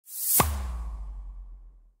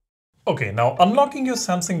Okay, now unlocking your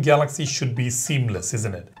Samsung Galaxy should be seamless,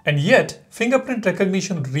 isn't it? And yet, fingerprint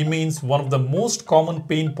recognition remains one of the most common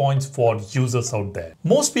pain points for users out there.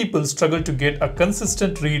 Most people struggle to get a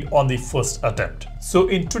consistent read on the first attempt. So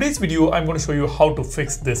in today's video, I'm going to show you how to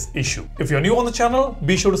fix this issue. If you're new on the channel,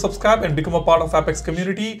 be sure to subscribe and become a part of Apex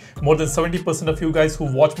community. More than 70% of you guys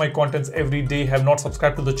who watch my contents every day have not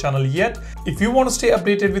subscribed to the channel yet. If you want to stay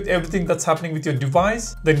updated with everything that's happening with your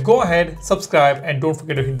device, then go ahead, subscribe, and don't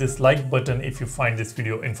forget to hit this like button if you find this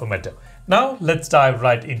video informative. Now let's dive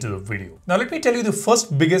right into the video. Now let me tell you the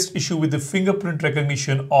first biggest issue with the fingerprint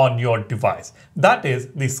recognition on your device. That is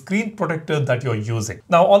the screen protector that you're using.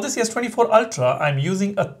 Now on this S24 Ultra, I'm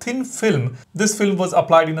using a thin film. This film was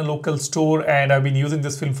applied in a local store and I've been using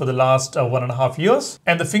this film for the last 1.5 years.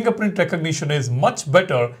 And the fingerprint recognition is much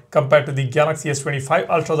better compared to the Galaxy S25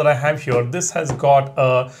 Ultra that I have here. This has got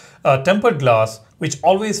a tempered glass which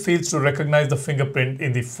always fails to recognize the fingerprint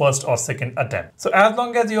in the first or second attempt. So as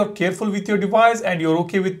long as you're careful with your device and you're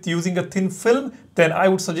okay with using a thin film, then I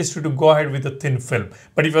would suggest you to go ahead with a thin film.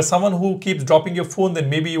 But if you're someone who keeps dropping your phone, then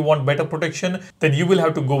maybe you want better protection, then you will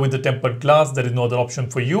have to go with the tempered glass. There is no other option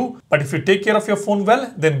for you. But if you take care of your phone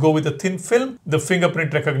well, then go with a thin film. The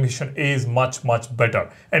fingerprint recognition is much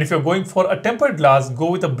better. And if you're going for a tempered glass,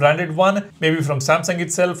 go with a branded one, maybe from Samsung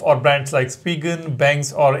itself or brands like Spigen,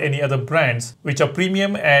 Banks, or any other brands, which are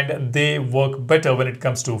premium and they work better when it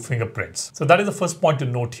comes to fingerprints. So that is the first point to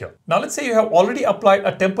note here. Now let's say you have already applied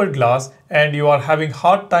a tempered glass and you are having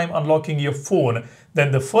hard time unlocking your phone.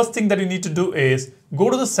 Then the first thing that you need to do is go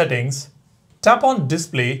to the settings, tap on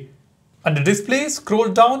display. Under display, scroll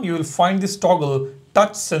down, you will find this toggle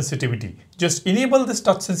touch sensitivity. Just enable this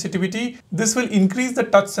touch sensitivity. This will increase the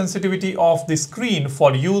touch sensitivity of the screen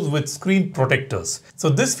for use with screen protectors. So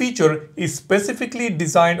this feature is specifically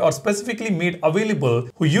designed or specifically made available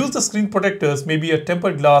who use the screen protectors, maybe a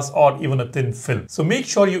tempered glass or even a thin film. So make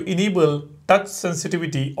sure you enable touch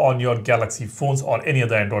sensitivity on your Galaxy phones or any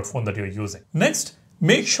other Android phone that you're using. Next,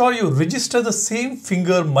 make sure you register the same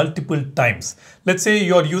finger multiple times. Let's say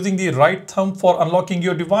you're using the right thumb for unlocking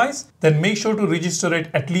your device, then make sure to register it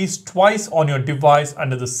at least twice on your device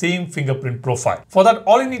under the same fingerprint profile. For that,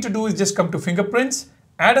 all you need to do is just come to fingerprints,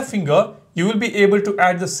 add a finger. You will be able to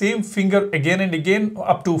add the same finger again and again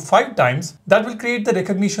up to 5 times. That will create the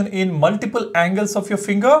recognition in multiple angles of your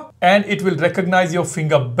finger and it will recognize your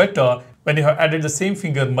finger better when you have added the same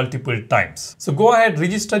finger multiple times. So go ahead,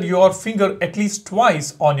 register your finger at least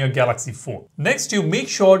twice on your Galaxy phone. Next, you make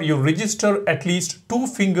sure you register at least 2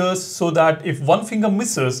 fingers so that if one finger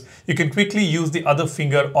misses, you can quickly use the other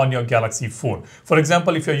finger on your Galaxy phone. For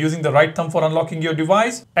example, if you're using the right thumb for unlocking your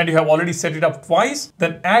device and you have already set it up twice,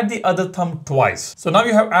 then add the other thumb twice. So now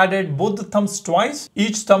you have added both the thumbs twice.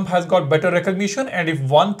 Each thumb has got better recognition, and if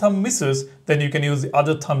one thumb misses, then you can use the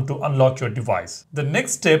other thumb to unlock your device. The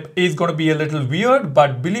next step is going to be a little weird,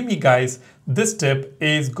 but believe me guys, this step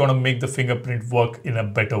is going to make the fingerprint work in a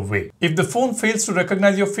better way. If the phone fails to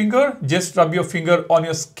recognize your finger, just rub your finger on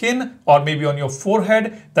your skin or maybe on your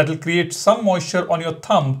forehead. That will create some moisture on your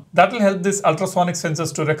thumb. That will help this ultrasonic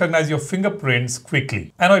sensors to recognize your fingerprints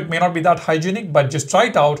quickly. I know it may not be that hygienic, but just try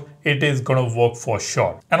it out. It is going to work for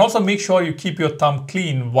sure. And also make sure you keep your thumb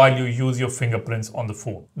clean while you use your fingerprints on the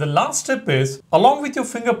phone. The last step is, along with your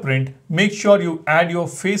fingerprint, make sure you add your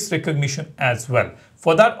face recognition as well.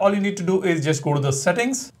 For that, all you need to do is just go to the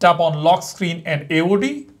settings, tap on lock screen and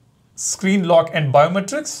AOD, screen lock and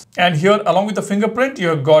biometrics. And here, along with the fingerprint,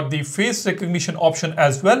 you've got the face recognition option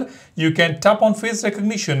as well. You can tap on face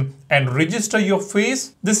recognition and register your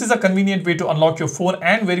face. This is a convenient way to unlock your phone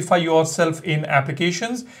and verify yourself in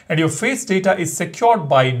applications. And your face data is secured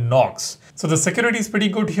by Knox. So the security is pretty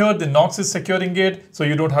good here. The Knox is securing it, so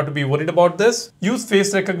you don't have to be worried about this. Use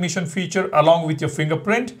face recognition feature along with your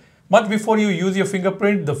fingerprint. Much before you use your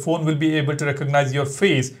fingerprint, the phone will be able to recognize your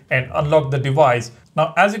face and unlock the device.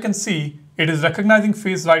 Now, as you can see, it is recognizing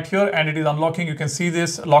face right here and it is unlocking. You can see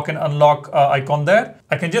this lock and unlock icon there.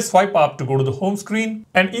 I can just swipe up to go to the home screen.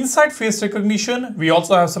 And inside face recognition, we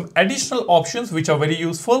also have some additional options which are very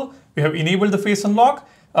useful. We have enabled the face unlock.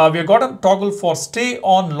 We have got a toggle for stay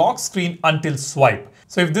on lock screen until swipe.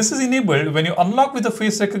 So if this is enabled, when you unlock with the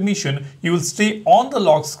face recognition, you will stay on the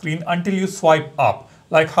lock screen until you swipe up.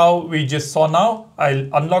 Like how we just saw now,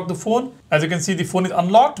 I'll unlock the phone. As you can see, the phone is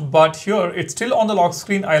unlocked, but here it's still on the lock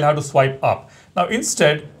screen. I'll have to swipe up. Now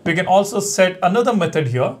instead, we can also set another method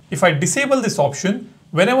here. If I disable this option,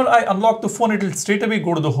 whenever I unlock the phone, it will straight away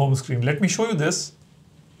go to the home screen. Let me show you this.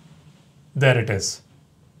 There it is.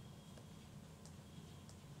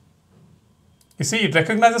 You see, it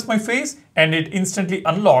recognizes my face and it instantly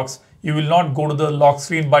unlocks. you will not go to the lock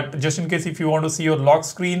screen. But just in case if you want to see your lock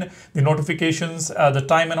screen, the notifications, the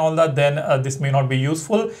time and all that, then this may not be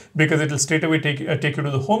useful, because it will straight away take you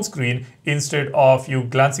to the home screen. Instead of you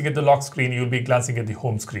glancing at the lock screen, you'll be glancing at the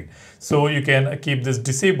home screen. So you can keep this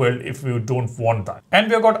disabled if you don't want that. And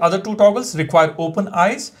we have got other two toggles. Require open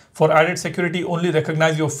eyes. For added security, only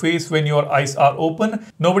recognize your face when your eyes are open.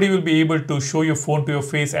 Nobody will be able to show your phone to your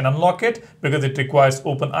face and unlock it, because it requires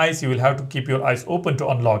open eyes. You will have to keep your eyes open to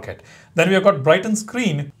unlock it. Then we have got brighten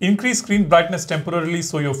screen. Increase screen brightness temporarily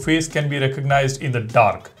so your face can be recognized in the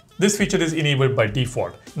dark. This feature is enabled by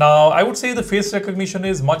default. Now, I would say the face recognition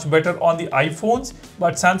is much better on the iPhones,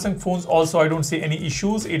 but Samsung phones also I don't see any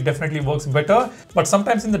issues. It definitely works better. But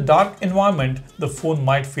sometimes in the dark environment, the phone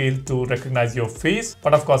might fail to recognize your face.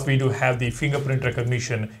 But of course, we do have the fingerprint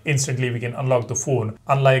recognition. Instantly, we can unlock the phone.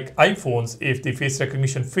 Unlike iPhones, if the face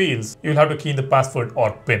recognition fails, you'll have to key in the password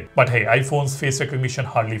or PIN. But hey, iPhone's face recognition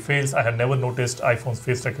hardly fails. I have never noticed iPhone's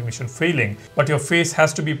face recognition failing. But your face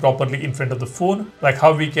has to be properly in front of the phone. Like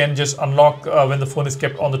how we can just unlock when the phone is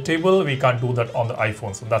kept on the table, we can't do that on the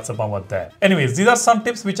iPhone, so that's a bummer there. Anyways, these are some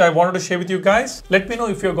tips which I wanted to share with you guys. Let me know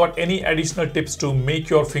if you've got any additional tips to make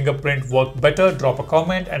your fingerprint work better. Drop a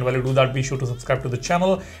comment, and while you do that, be sure to subscribe to the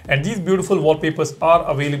channel. And these beautiful wallpapers are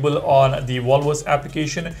available on the Volvo's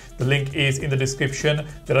application. The link is in the description.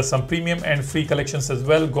 There are some premium and free collections as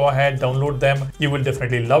well. Go ahead, download them. You will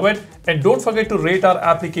definitely love it. And don't forget to rate our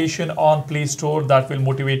application on Play Store. That will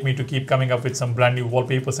motivate me to keep coming up with some brand new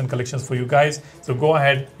wallpapers and collections for you guys. So go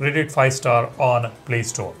ahead, rate it 5-star on Play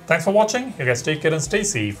Store. Thanks for watching. You guys take care and stay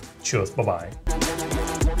safe. Cheers. Bye-bye.